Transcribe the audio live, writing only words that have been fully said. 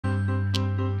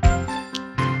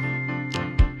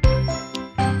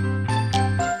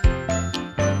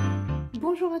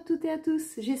à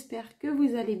tous, j'espère que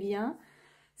vous allez bien.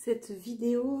 Cette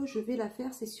vidéo, je vais la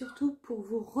faire, c'est surtout pour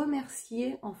vous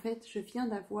remercier. En fait, je viens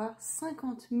d'avoir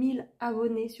 50 000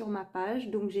 abonnés sur ma page,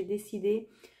 donc j'ai décidé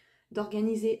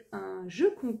d'organiser un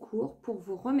jeu concours pour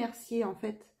vous remercier. En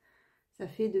fait, ça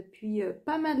fait depuis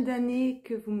pas mal d'années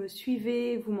que vous me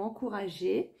suivez, vous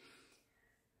m'encouragez.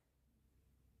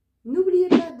 N'oubliez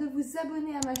pas de vous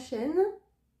abonner à ma chaîne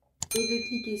et de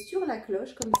cliquer sur la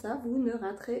cloche, comme ça vous ne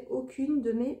raterez aucune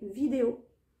de mes vidéos.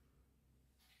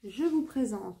 Je vous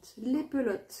présente les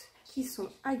pelotes qui sont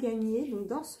à gagner. Donc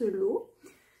dans ce lot,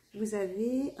 vous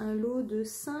avez un lot de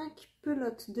 5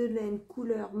 pelotes de laine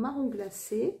couleur marron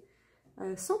glacé,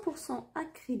 100%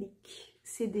 acrylique.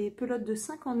 C'est des pelotes de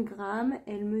 50 grammes,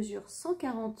 elles mesurent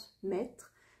 140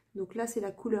 mètres. Donc là c'est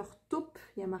la couleur taupe,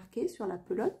 il y a marqué sur la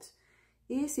pelote.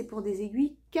 Et c'est pour des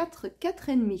aiguilles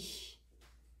 4,5.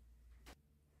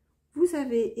 Vous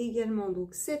avez également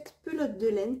donc cette pelote de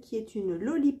laine qui est une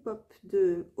lollipop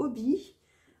de hobby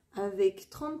avec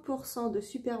 30% de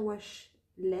superwash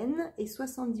laine et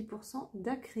 70%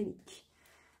 d'acrylique.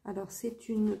 Alors c'est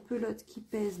une pelote qui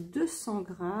pèse 200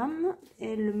 grammes,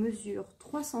 elle mesure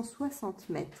 360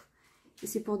 mètres et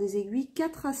c'est pour des aiguilles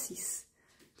 4 à 6.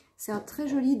 C'est un très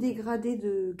joli dégradé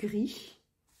de gris.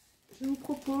 Je vous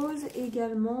propose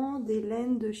également des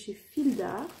laines de chez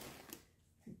Faire.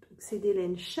 C'est des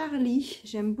laines Charlie,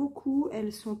 j'aime beaucoup,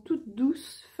 elles sont toutes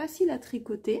douces, faciles à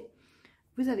tricoter.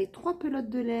 Vous avez 3 pelotes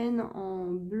de laine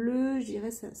en bleu, je dirais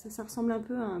ça ressemble un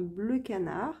peu à un bleu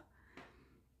canard.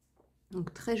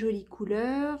 Donc très jolie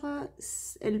couleur,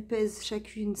 elles pèsent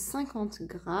chacune 50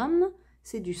 grammes,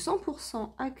 c'est du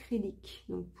 100% acrylique,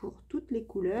 donc pour toutes les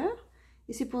couleurs.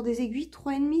 Et c'est pour des aiguilles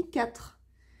 3,5-4.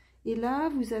 Et là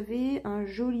vous avez un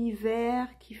joli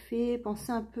vert qui fait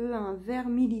penser un peu à un vert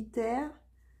militaire.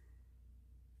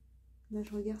 Là,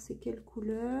 je regarde c'est quelle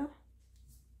couleur.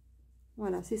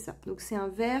 Voilà, c'est ça. Donc, c'est un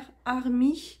vert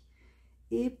army.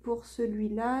 Et pour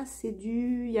celui-là, c'est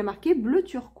du... Il y a marqué bleu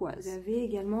turquoise. Vous avez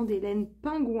également des laines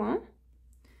pingouins.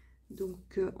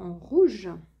 Donc, en rouge.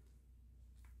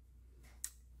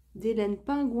 Des laines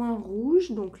pingouins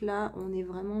rouges. Donc là, on est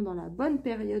vraiment dans la bonne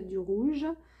période du rouge.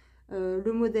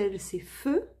 Le modèle, c'est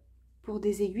Feu. Pour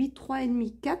des aiguilles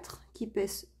 3,5-4 qui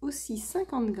pèsent aussi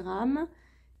 50 grammes.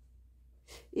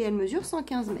 Et elle mesure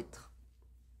 115 mètres.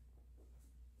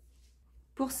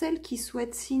 Pour celles qui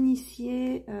souhaitent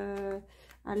s'initier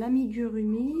à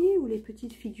l'amigurumi ou les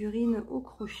petites figurines au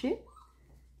crochet,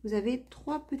 vous avez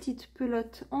 3 petites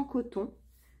pelotes en coton,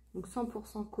 donc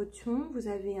 100% coton. Vous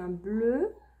avez un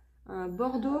bleu, un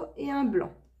bordeaux et un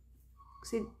blanc.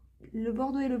 Le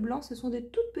bordeaux et le blanc, ce sont des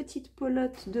toutes petites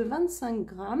pelotes de 25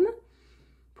 grammes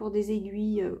pour des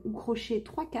aiguilles ou crochets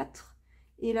 3-4.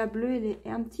 Et la bleue, elle est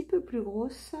un petit peu plus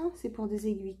grosse. C'est pour des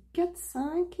aiguilles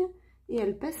 4-5 et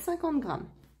elle pèse 50 grammes.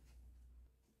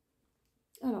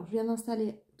 Alors, je viens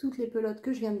d'installer toutes les pelotes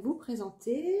que je viens de vous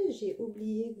présenter. J'ai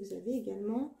oublié que vous avez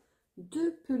également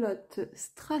 2 pelotes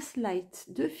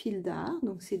Strasslight de Faire.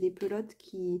 Donc, c'est des pelotes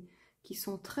qui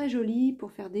sont très jolies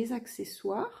pour faire des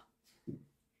accessoires.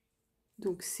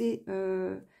 Donc, c'est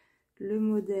le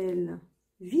modèle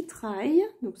vitrail,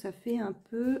 donc ça fait un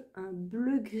peu un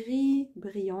bleu-gris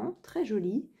brillant, très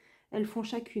joli. Elles font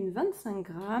chacune 25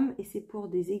 grammes et c'est pour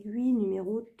des aiguilles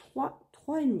numéro 3,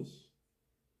 3,5.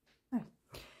 Voilà.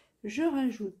 Je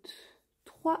rajoute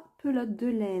 3 pelotes de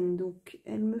laine, donc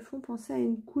elles me font penser à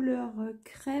une couleur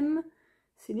crème.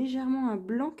 C'est légèrement un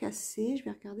blanc cassé. Je vais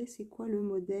regarder c'est quoi le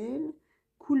modèle.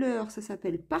 Couleur, ça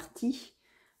s'appelle Parti.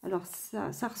 Alors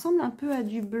ça ressemble un peu à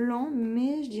du blanc,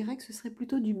 mais je dirais que ce serait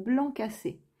plutôt du blanc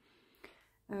cassé.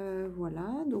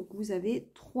 Voilà, donc vous avez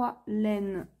 3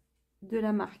 laines de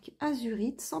la marque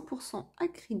Azurite, 100%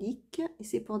 acrylique, et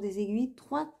c'est pour des aiguilles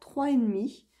 3,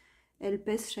 3,5. Elles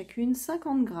pèsent chacune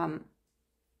 50 grammes.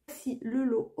 Voici le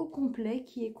lot au complet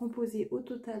qui est composé au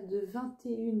total de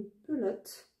 21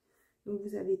 pelotes. Donc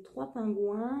vous avez 3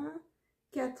 pingouins,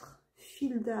 4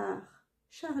 Faire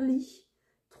Charlie,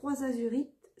 3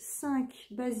 Azurites, 5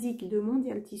 basiques de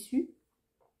Mondial Tissu,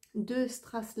 2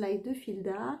 Strasslight de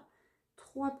Faire,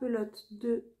 3 pelotes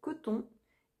de coton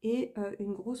et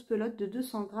une grosse pelote de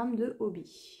 200 grammes de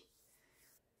hobby.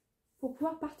 Pour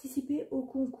pouvoir participer au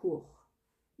concours,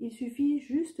 il suffit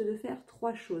juste de faire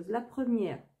 3 choses. La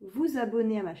première, vous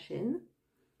abonner à ma chaîne,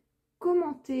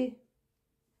 commenter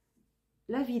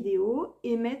la vidéo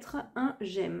et mettre un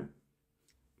j'aime.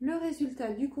 Le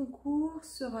résultat du concours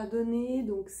sera donné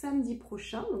donc samedi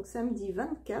prochain, donc samedi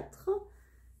 24.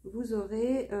 Vous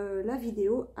aurez la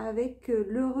vidéo avec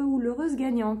l'heureux ou l'heureuse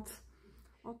gagnante.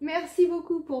 Merci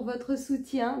beaucoup pour votre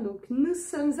soutien. Donc nous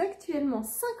sommes actuellement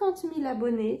 50 000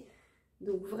 abonnés.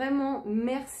 Donc vraiment,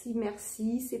 merci,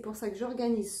 merci. C'est pour ça que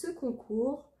j'organise ce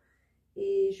concours.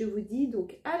 Et je vous dis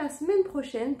donc à la semaine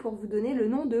prochaine pour vous donner le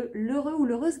nom de l'heureux ou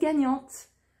l'heureuse gagnante.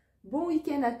 Bon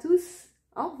week-end à tous.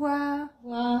 Au revoir. Au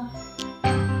revoir.